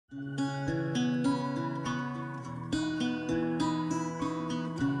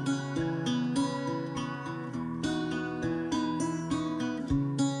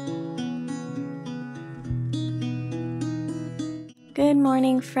Good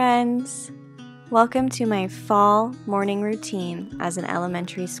morning, friends. Welcome to my fall morning routine as an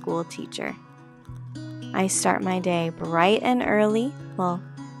elementary school teacher. I start my day bright and early, well,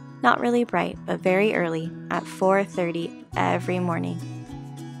 not really bright, but very early at 4:30 every morning.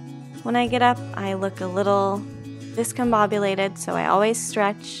 When I get up, I look a little discombobulated, so I always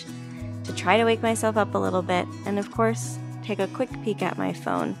stretch to try to wake myself up a little bit, and of course, take a quick peek at my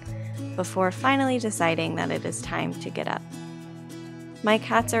phone before finally deciding that it is time to get up. My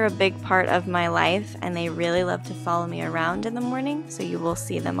cats are a big part of my life, and they really love to follow me around in the morning, so you will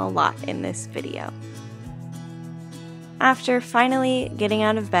see them a lot in this video. After finally getting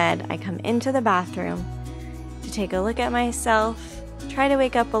out of bed, I come into the bathroom to take a look at myself, try to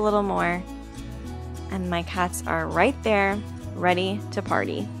wake up a little more, and my cats are right there, ready to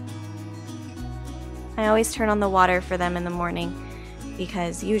party. I always turn on the water for them in the morning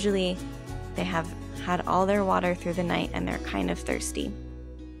because usually they have had all their water through the night and they're kind of thirsty.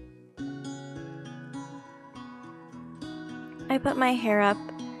 I put my hair up,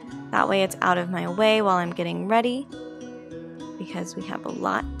 that way it's out of my way while I'm getting ready because we have a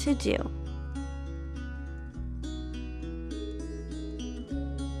lot to do.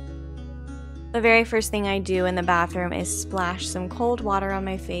 The very first thing I do in the bathroom is splash some cold water on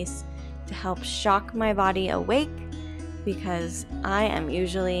my face to help shock my body awake because I am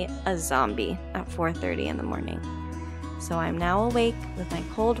usually a zombie at 4:30 in the morning. So I'm now awake with my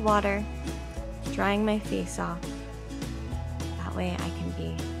cold water, drying my face off. That way I can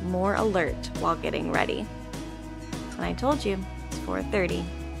be more alert while getting ready. And I told you, it's 4:30.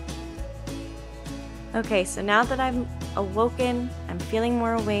 Okay, so now that I'm awoken, I'm feeling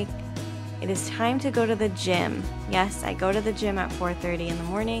more awake, it is time to go to the gym. Yes, I go to the gym at 4:30 in the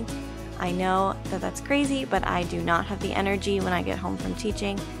morning. I know that that's crazy, but I do not have the energy when I get home from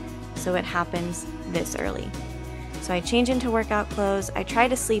teaching, so it happens this early. So I change into workout clothes. I try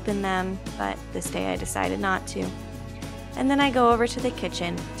to sleep in them, but this day I decided not to. And then I go over to the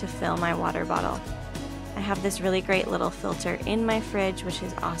kitchen to fill my water bottle. I have this really great little filter in my fridge, which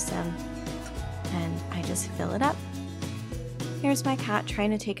is awesome, and I just fill it up. Here's my cat trying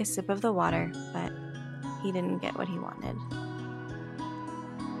to take a sip of the water, but he didn't get what he wanted.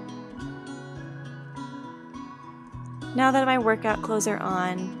 Now that my workout clothes are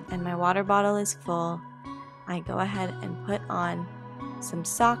on and my water bottle is full, I go ahead and put on some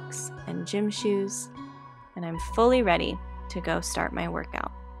socks and gym shoes, and I'm fully ready to go start my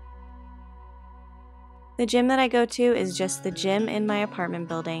workout. The gym that I go to is just the gym in my apartment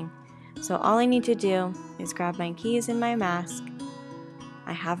building, so all I need to do is grab my keys and my mask.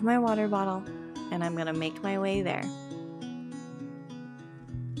 I have my water bottle, and I'm gonna make my way there.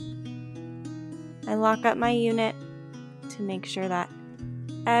 I lock up my unit to make sure that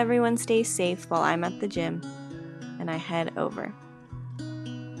everyone stays safe while I'm at the gym, and I head over.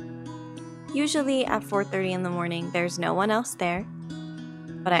 Usually at 4:30 in the morning, there's no one else there,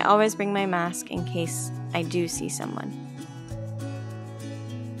 but I always bring my mask in case I do see someone.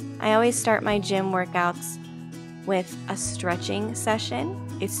 I always start my gym workouts with a stretching session.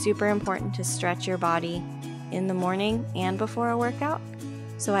 It's super important to stretch your body in the morning and before a workout.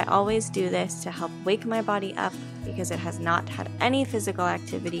 So I always do this to help wake my body up because it has not had any physical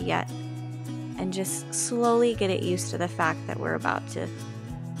activity yet, and just slowly get it used to the fact that we're about to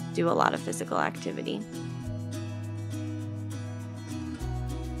do a lot of physical activity.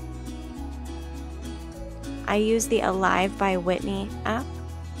 I use the Alive by Whitney app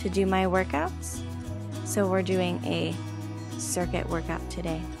to do my workouts, so we're doing a circuit workout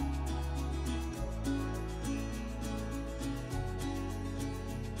today.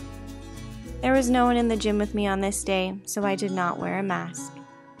 There was no one in the gym with me on this day, so I did not wear a mask.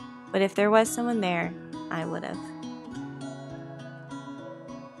 But if there was someone there, I would have.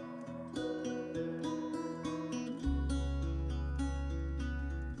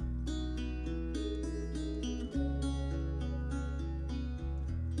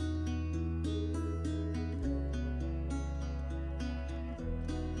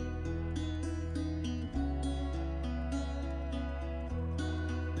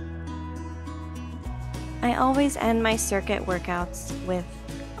 I always end my circuit workouts with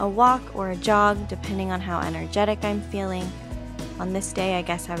a walk or a jog, depending on how energetic I'm feeling. On this day, I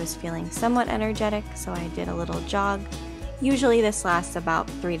guess I was feeling somewhat energetic, so I did a little jog. Usually this lasts about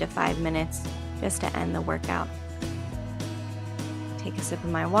 3 to 5 minutes just to end the workout. Take a sip of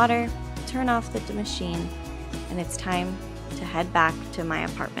my water, turn off the machine, and it's time to head back to my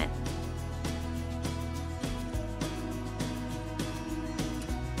apartment.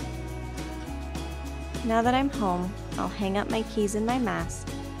 Now that I'm home, I'll hang up my keys and my mask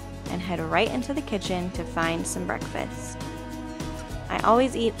and head right into the kitchen to find some breakfast.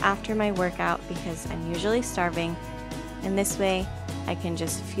 always eat after my workout because I'm usually starving, and this way I can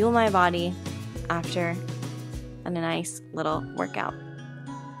just fuel my body after a nice little workout.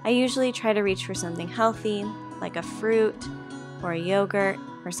 I usually try to reach for something healthy, like a fruit or a yogurt,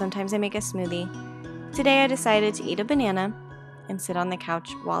 or sometimes I make a smoothie. Today I decided to eat a banana and sit on the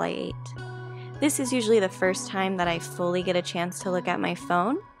couch while I ate. This is usually the first time that I fully get a chance to look at my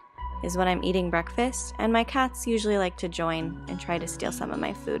phone, is when I'm eating breakfast, and my cats usually like to join and try to steal some of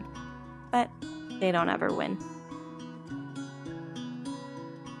my food, but they don't ever win.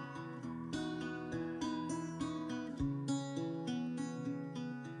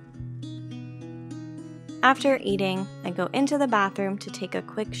 After eating, I go into the bathroom to take a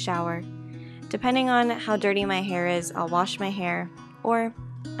quick shower. Depending on how dirty my hair is, I'll wash my hair, or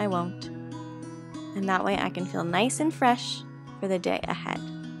I won't. And that way I can feel nice and fresh for the day ahead.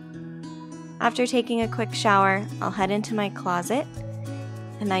 After taking a quick shower, I'll head into my closet,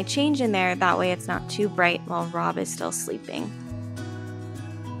 and I change in there, that way it's not too bright while Rob is still sleeping.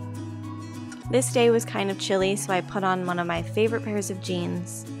 This day was kind of chilly, so I put on one of my favorite pairs of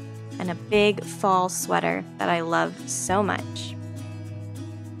jeans and a big fall sweater that I love so much.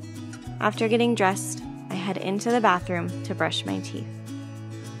 After getting dressed, I head into the bathroom to brush my teeth.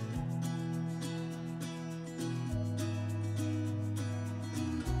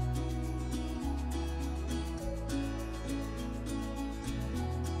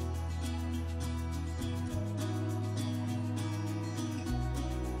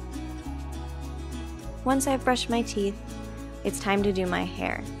 Once I've brushed my teeth, it's time to do my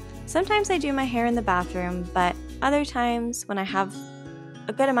hair. Sometimes I do my hair in the bathroom, but other times when I have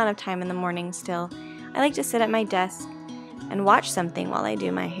a good amount of time in the morning still, I like to sit at my desk and watch something while I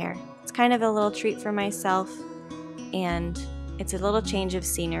do my hair. It's kind of a little treat for myself, and it's a little change of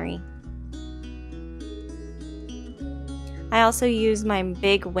scenery. I also use my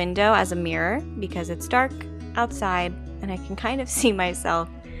big window as a mirror because it's dark outside and I can kind of see myself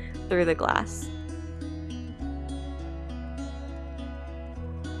through the glass.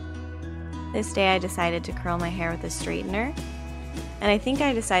 This day I decided to curl my hair with a straightener, and I think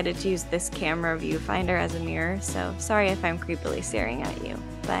I decided to use this camera viewfinder as a mirror, so sorry if I'm creepily staring at you,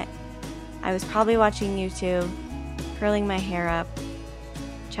 but I was probably watching YouTube, curling my hair up,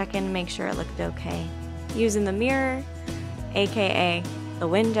 checking to make sure it looked okay, using the mirror, aka the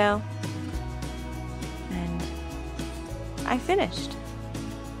window, and I finished.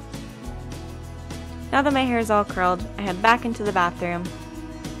 Now that my hair is all curled, I head back into the bathroom,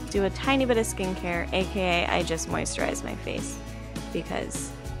 do a tiny bit of skincare, aka I just moisturize my face, because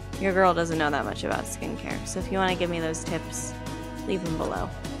your girl doesn't know that much about skincare. So if you want to give me those tips, leave them below.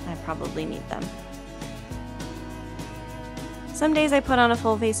 I probably need them. Some days I put on a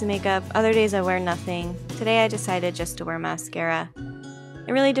full face of makeup, other days I wear nothing. Today I decided just to wear mascara.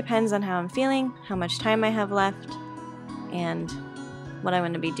 It really depends on how I'm feeling, how much time I have left, and what I'm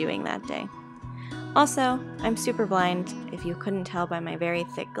going to be doing that day. Also, I'm super blind, if you couldn't tell by my very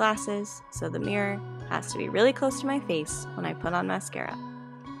thick glasses, so the mirror has to be really close to my face when I put on mascara.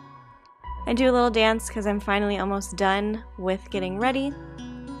 I do a little dance because I'm finally almost done with getting ready.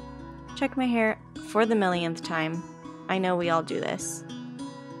 Check my hair for the millionth time. I know we all do this.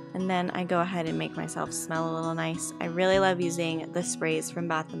 And then I go ahead and make myself smell a little nice. I really love using the sprays from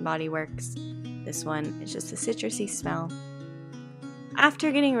Bath & Body Works. This one is just a citrusy smell.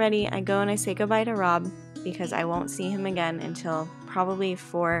 After getting ready, I go and I say goodbye to Rob because I won't see him again until probably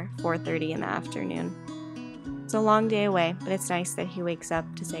 4:30 in the afternoon. It's a long day away, but it's nice that he wakes up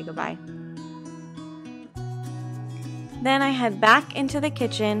to say goodbye. Then I head back into the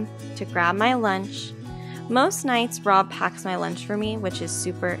kitchen to grab my lunch. Most nights, Rob packs my lunch for me, which is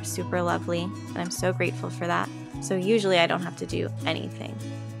super, super lovely, and I'm so grateful for that. So usually I don't have to do anything.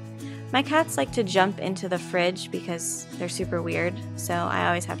 My cats like to jump into the fridge because they're super weird, so I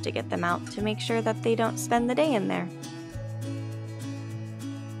always have to get them out to make sure that they don't spend the day in there.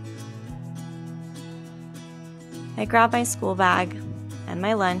 I grab my school bag and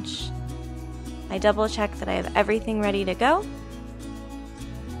my lunch. I double check that I have everything ready to go.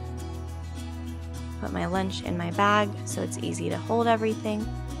 Put my lunch in my bag so it's easy to hold everything.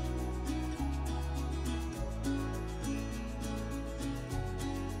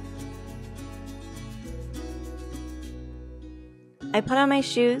 I put on my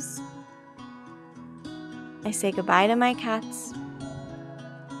shoes. I say goodbye to my cats.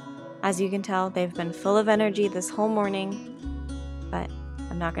 As you can tell, they've been full of energy this whole morning, but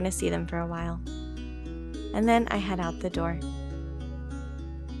I'm not going to see them for a while. And then I head out the door.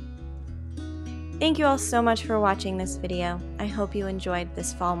 Thank you all so much for watching this video. I hope you enjoyed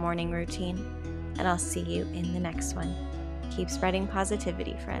this fall morning routine, and I'll see you in the next one. Keep spreading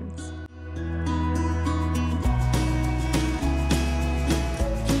positivity, friends.